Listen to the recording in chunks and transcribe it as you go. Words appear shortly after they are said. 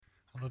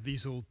of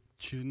these old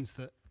tunes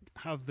that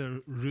have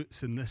their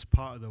roots in this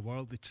part of the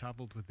world. They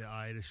travelled with the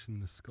Irish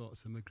and the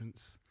Scots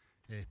immigrants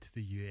to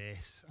the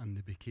US, and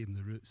they became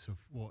the roots of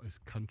what is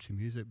country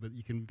music. But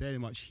you can very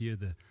much hear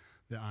the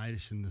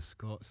Irish and the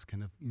Scots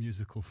kind of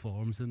musical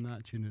forms in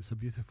that tune. It's a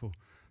beautiful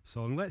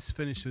song. Let's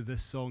finish with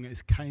this song.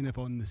 It's kind of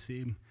on the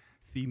same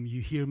theme.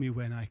 You hear me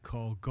when I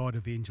call, God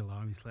of Angel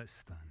Armies. Let's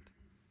stand.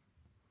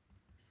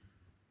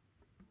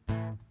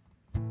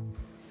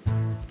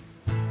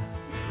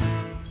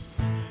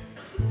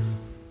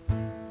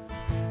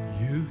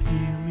 You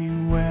hear me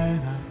when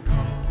I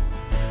call,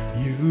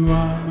 you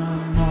are my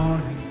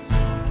morning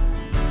song.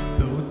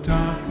 Though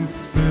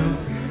darkness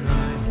fills the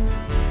night,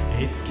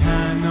 it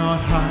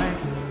cannot hide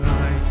the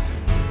light.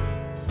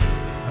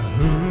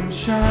 Whom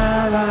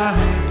shall I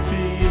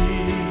fear?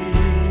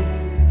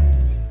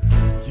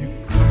 You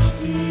crush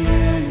the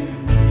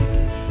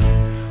enemies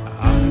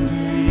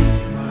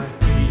underneath my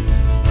feet.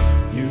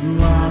 You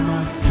are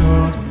my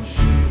sword and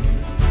shield,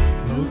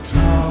 though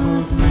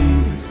troubles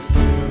linger still.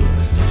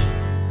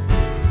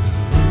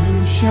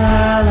 Whom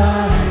shall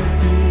I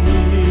fear?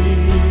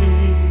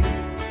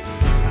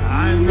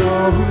 I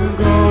know who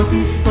goes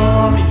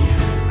before me,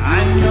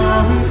 I know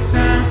who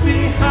stands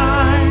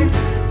behind.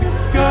 The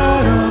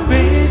God of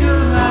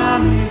angel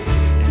armies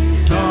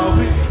is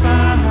always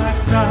by my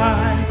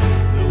side.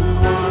 The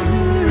one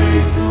who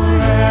reigns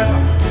forever,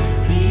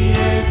 he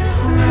is a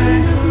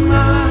friend of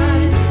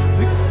mine.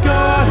 The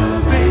God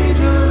of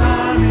angel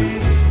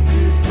armies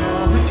is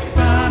always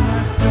by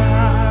my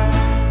side.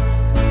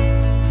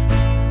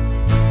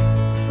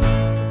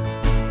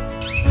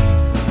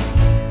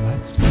 My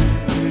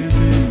strength is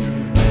in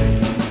your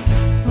name,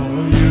 for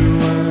you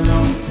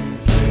alone can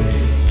save.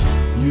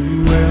 You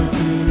will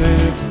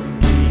deliver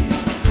me,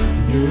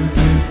 yours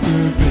is the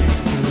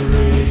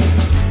victory.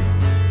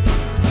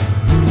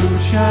 Whom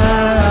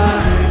shall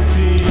I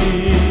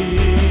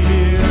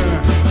fear?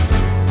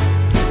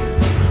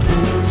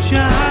 Whom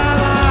shall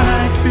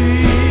I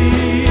fear?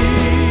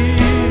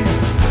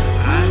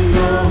 I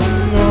know who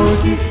goes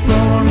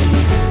before me,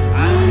 I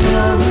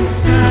know who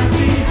stands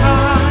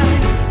behind.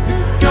 The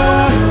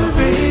God of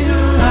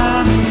angel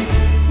armies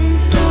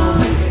is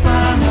always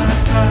by my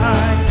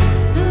side.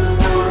 The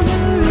one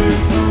who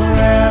is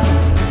forever,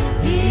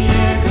 he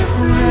is a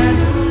friend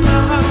of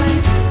mine.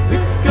 The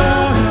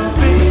God of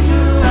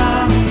angel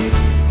armies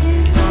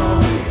is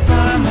always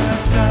by my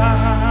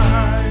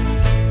side.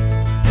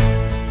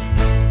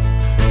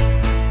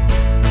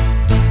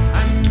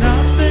 And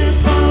nothing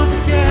formed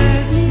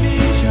against me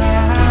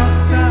shall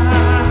stand.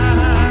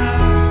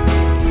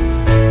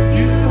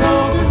 You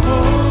hold the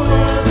whole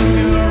world in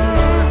your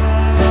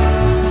hands.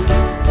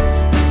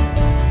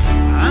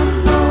 I'm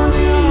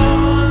holding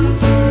on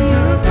to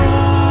your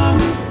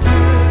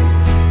promises.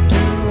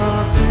 You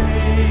are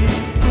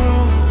faithful,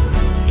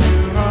 you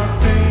are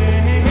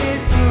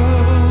faithful.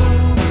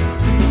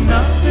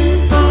 Nothing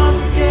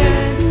formed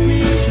against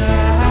me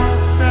shall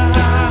stand.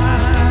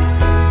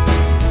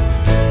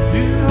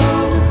 You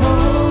hold the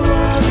whole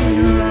world in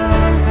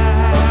your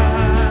hands.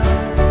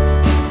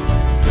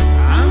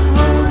 I'm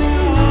holding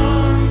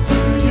on to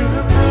your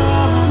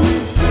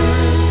promises.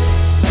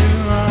 You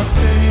are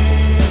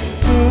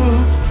faithful,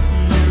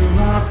 you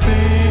are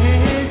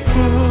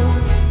faithful,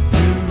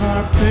 you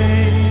are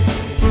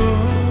faithful.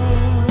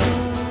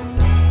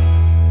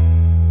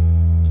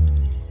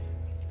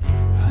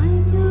 I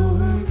know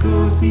who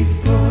goes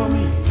before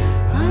me,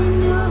 I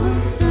know who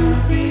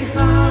stands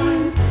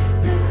behind.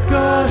 The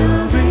God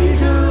of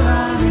angel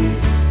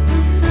armies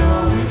is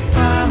always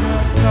by my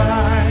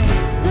side.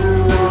 The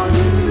one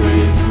who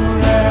reigns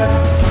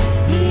forever,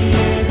 he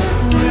is a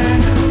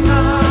friend of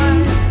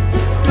mine.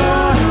 The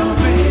God of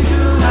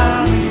angel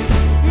armies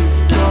is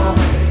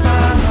always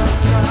by my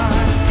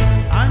side.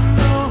 I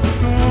know who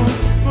goes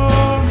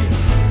before me,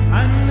 I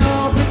know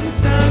who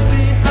stands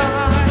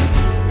behind.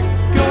 The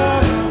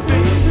God of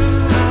angel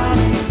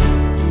armies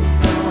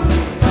is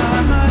always by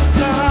my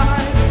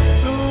side.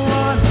 The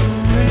one who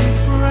reigns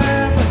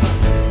forever,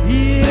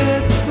 he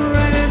is a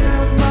friend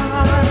of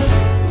mine.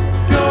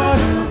 The God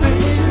of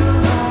angel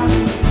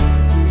armies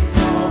is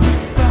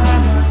always by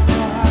my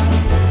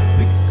side.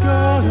 The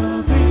God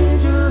of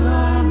angel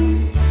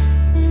armies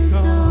is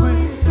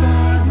always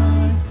by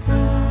my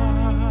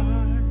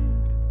side.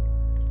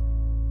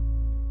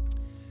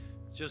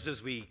 Just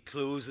as we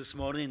close this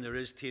morning, there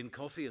is tea and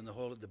coffee in the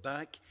hall at the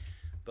back,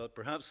 but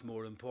perhaps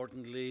more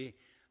importantly,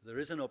 there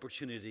is an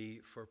opportunity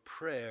for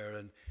prayer,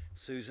 and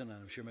Susan,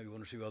 and I'm sure maybe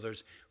one or two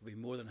others, will be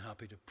more than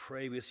happy to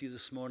pray with you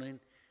this morning.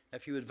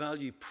 If you would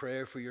value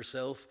prayer for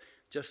yourself,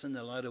 just in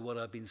the light of what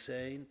I've been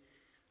saying,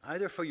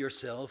 either for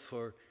yourself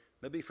or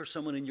maybe for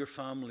someone in your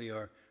family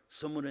or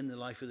someone in the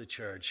life of the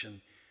church,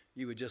 and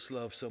you would just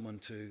love someone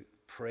to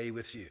pray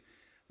with you,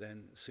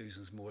 then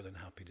Susan's more than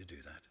happy to do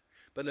that.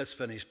 But let's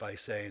finish by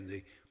saying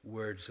the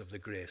words of the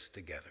grace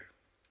together.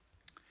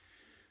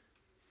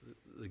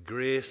 The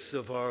grace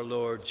of our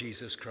Lord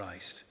Jesus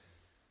Christ,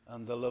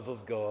 and the love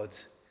of God,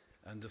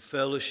 and the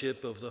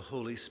fellowship of the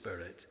Holy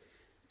Spirit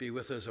be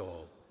with us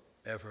all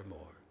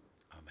evermore.